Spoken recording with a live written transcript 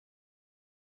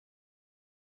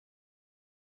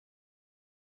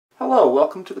Hello,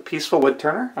 welcome to the Peaceful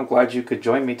Woodturner. I'm glad you could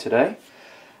join me today.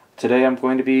 Today I'm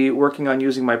going to be working on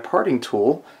using my parting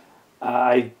tool.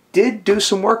 I did do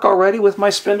some work already with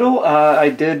my spindle. I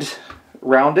did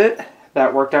round it.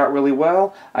 That worked out really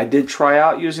well. I did try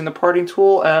out using the parting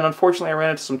tool, and unfortunately I ran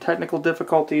into some technical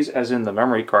difficulties, as in the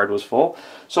memory card was full.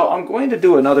 So I'm going to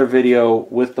do another video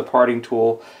with the parting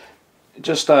tool,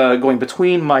 just going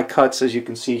between my cuts. As you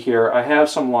can see here, I have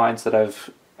some lines that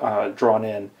I've drawn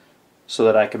in so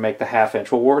that I can make the 1/2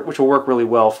 inch, which will work really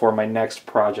well for my next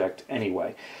project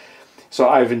anyway. So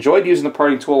I've enjoyed using the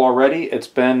parting tool already. It's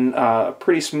been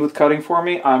pretty smooth cutting for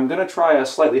me. I'm going to try a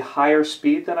slightly higher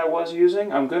speed than I was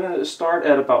using. I'm going to start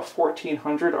at about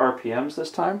 1400 RPMs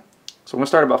this time. So I'm going to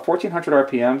start at about 1400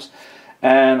 RPMs,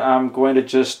 and I'm going to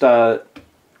just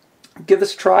give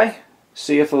this a try,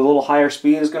 see if a little higher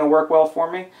speed is going to work well for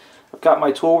me. I've got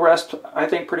my tool rest, I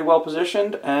think, pretty well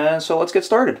positioned, and so let's get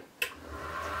started.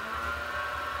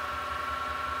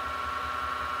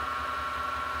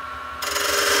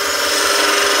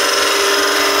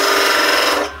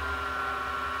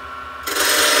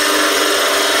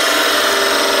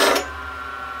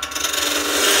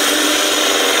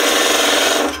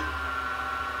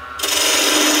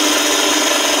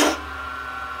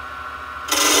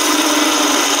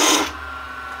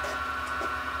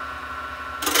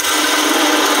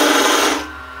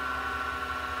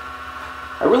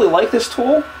 I really like this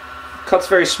tool. Cuts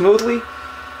very smoothly.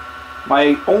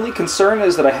 My only concern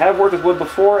is that I have worked with wood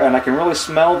before and I can really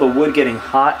smell the wood getting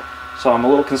hot, so I'm a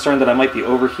little concerned that I might be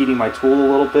overheating my tool a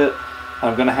little bit.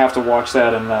 I'm going to have to watch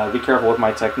that and be careful with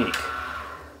my technique.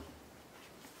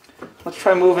 Let's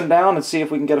try moving down and see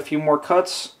if we can get a few more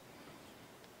cuts.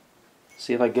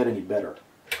 See if I get any better.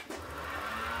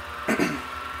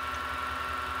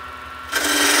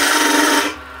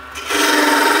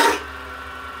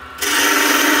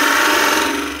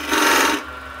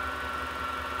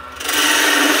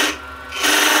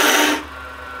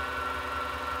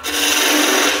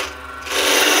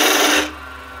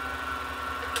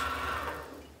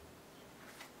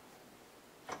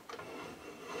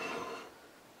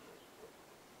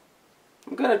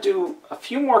 I'm going to do a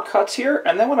few more cuts here,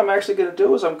 and then what I'm actually going to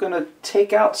do is I'm going to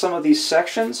take out some of these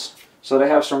sections so that I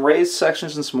have some raised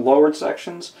sections and some lowered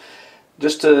sections,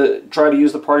 just to try to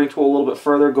use the parting tool a little bit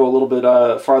further, go a little bit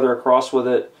farther across with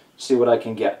it, see what I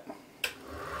can get.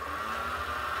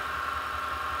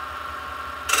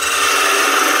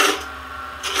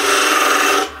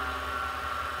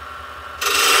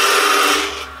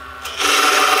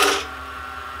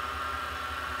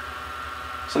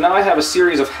 So now I have a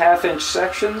series of 1/2 inch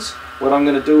sections. What I'm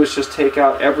going to do is just take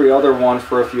out every other one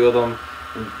for a few of them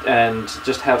and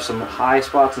just have some high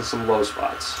spots and some low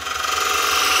spots.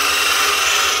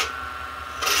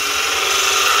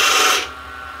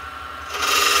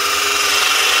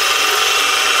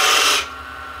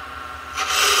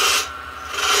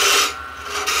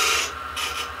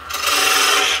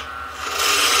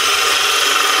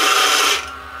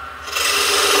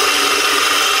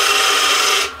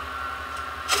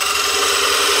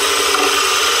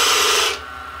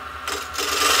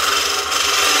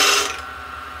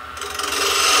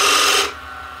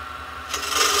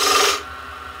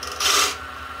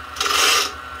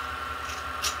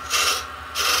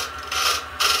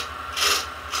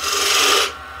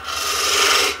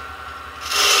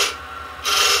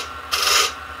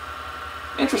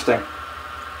 Interesting.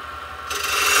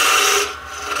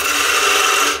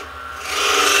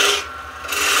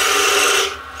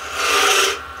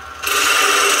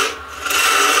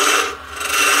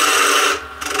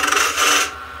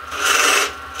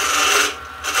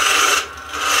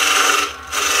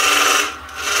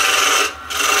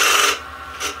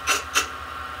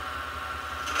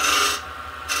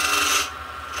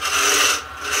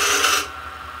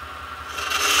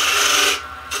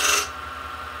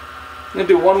 I'm going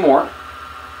to do one more.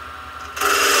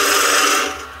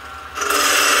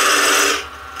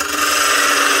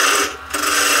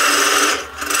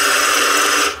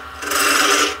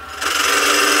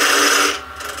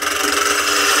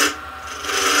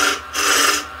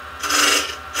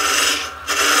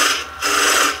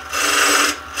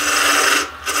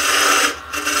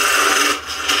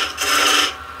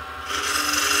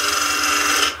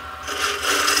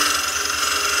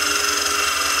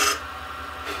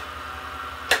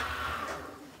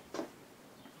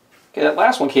 Okay, that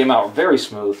last one came out very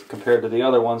smooth compared to the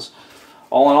other ones.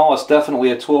 All in all, it's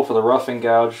definitely a tool for the roughing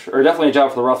gouge, or definitely a job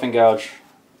for the roughing gouge,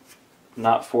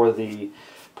 not for the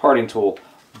parting tool.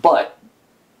 But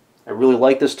I really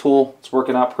like this tool. It's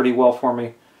working out pretty well for me.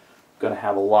 I'm going to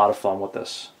have a lot of fun with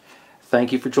this.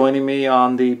 Thank you for joining me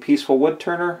on the Peaceful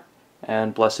Woodturner,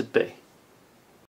 and blessed be.